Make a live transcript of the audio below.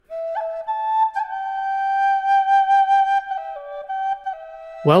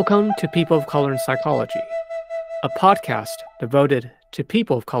Welcome to People of Color in Psychology, a podcast devoted to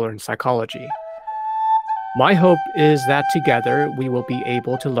people of color in psychology. My hope is that together we will be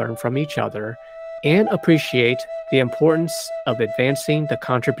able to learn from each other and appreciate the importance of advancing the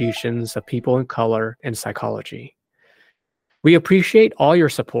contributions of people of color in psychology. We appreciate all your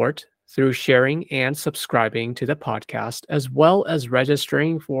support through sharing and subscribing to the podcast, as well as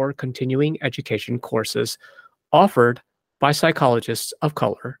registering for continuing education courses offered by psychologists of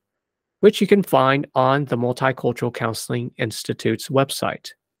color, which you can find on the Multicultural Counseling Institute's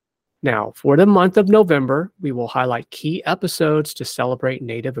website. Now, for the month of November, we will highlight key episodes to celebrate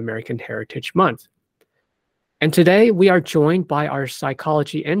Native American Heritage Month. And today we are joined by our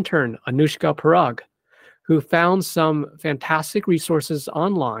psychology intern, Anushka Parag, who found some fantastic resources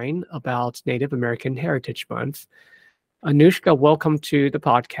online about Native American Heritage Month. Anushka, welcome to the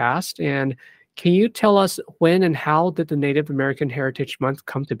podcast. And can you tell us when and how did the Native American Heritage Month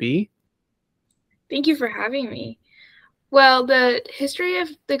come to be? Thank you for having me. Well, the history of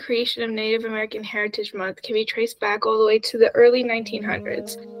the creation of Native American Heritage Month can be traced back all the way to the early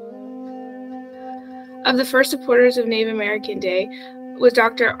 1900s. Of the first supporters of Native American Day was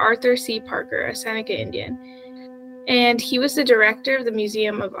Dr. Arthur C. Parker, a Seneca Indian, and he was the director of the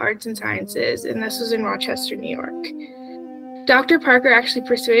Museum of Arts and Sciences, and this was in Rochester, New York. Dr. Parker actually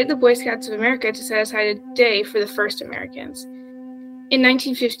persuaded the Boy Scouts of America to set aside a day for the first Americans. In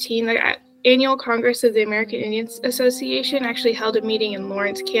 1915, the Annual Congress of the American Indians Association actually held a meeting in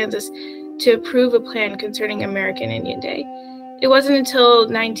Lawrence, Kansas, to approve a plan concerning American Indian Day. It wasn't until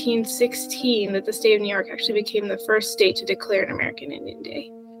 1916 that the state of New York actually became the first state to declare an American Indian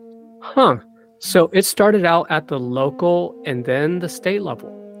Day. So it started out at the local and then the state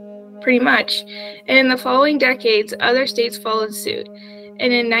level. Pretty much. And in the following decades, other states followed suit.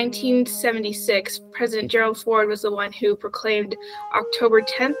 And in 1976, President Gerald Ford was the one who proclaimed October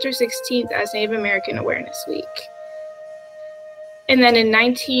 10th through 16th as Native American Awareness Week. And then in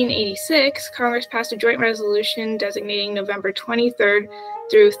 1986, Congress passed a joint resolution designating November 23rd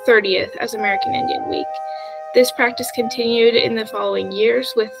through 30th as American Indian Week. This practice continued in the following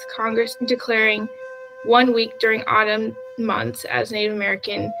years, with Congress declaring 1 week during autumn months as Native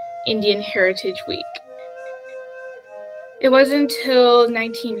American Indian Heritage Week. It wasn't until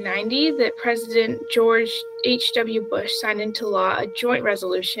 1990 that President George H.W. Bush signed into law a joint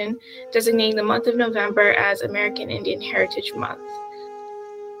resolution designating the month of November as American Indian Heritage Month.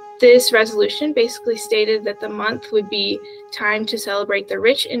 This resolution basically stated that the month would be time to celebrate the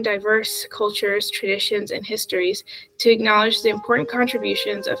rich and diverse cultures, traditions, and histories to acknowledge the important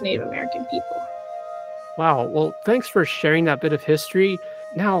contributions of Native American people. Wow. Well, thanks for sharing that bit of history.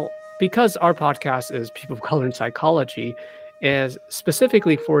 Now, because our podcast is People of Color in Psychology, is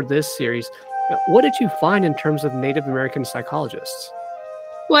specifically for this series, what did you find in terms of Native American psychologists?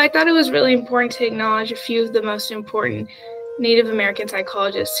 Well, I thought it was really important to acknowledge a few of the most important Native American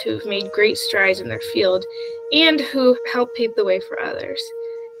psychologists who've made great strides in their field and who helped pave the way for others.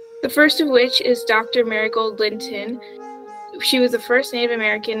 The first of which is Dr. Marigold Linton. She was the first Native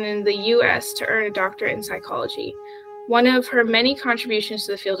American in the U.S. to earn a doctorate in psychology. One of her many contributions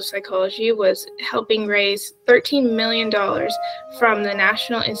to the field of psychology was helping raise $13 million from the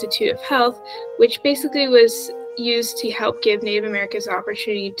National Institute of Health, which basically was used to help give Native Americans the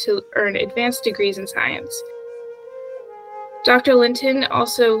opportunity to earn advanced degrees in science. Dr. Linton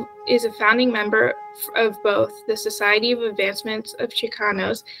also is a founding member of both the Society of Advancement of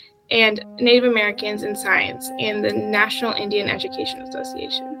Chicanos and Native Americans in Science and the National Indian Education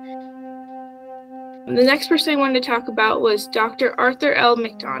Association. The next person I wanted to talk about was Dr. Arthur L.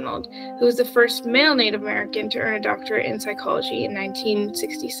 McDonald, who was the first male Native American to earn a doctorate in psychology in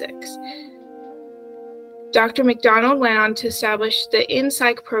 1966. Dr. McDonald went on to establish the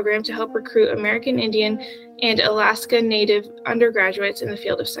InPsych program to help recruit American Indian and Alaska Native undergraduates in the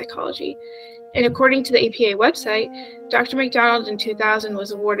field of psychology. And according to the APA website, Dr. McDonald in 2000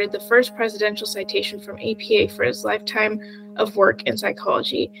 was awarded the first presidential citation from APA for his lifetime of work in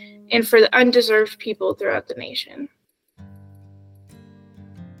psychology and for the undeserved people throughout the nation.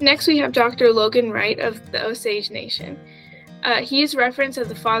 Next, we have Dr. Logan Wright of the Osage Nation. He is referenced as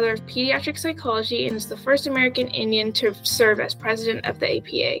the father of pediatric psychology and is the first American Indian to serve as president of the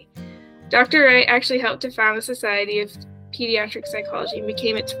APA. Dr. Wright actually helped to found the Society of Pediatric Psychology and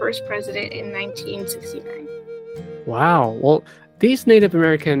became its first president in 1969. Wow. Well, these Native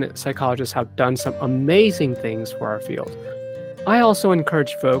American psychologists have done some amazing things for our field. I also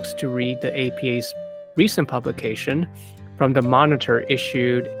encourage folks to read the APA's recent publication from the Monitor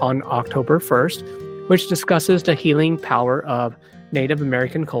issued on October 1st, which discusses the healing power of Native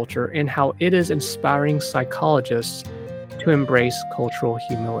American culture and how it is inspiring psychologists to embrace cultural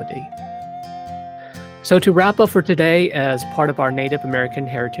humility. So to wrap up for today, as part of our Native American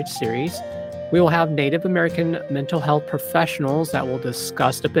Heritage series, we will have Native American mental health professionals that will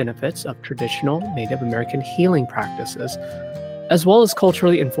discuss the benefits of traditional Native American healing practices, as well as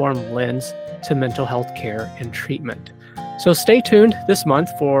culturally informed lens to mental health care and treatment. So stay tuned this month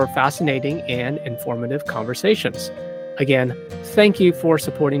for fascinating and informative conversations. Again, thank you for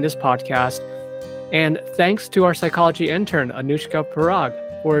supporting this podcast. And thanks to our psychology intern, Anushka Parag,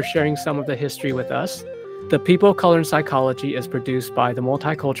 for sharing some of the history with us. The People of Color in Psychology is produced by the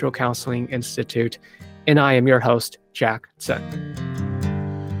Multicultural Counseling Institute, and I am your host, Jack Tsen.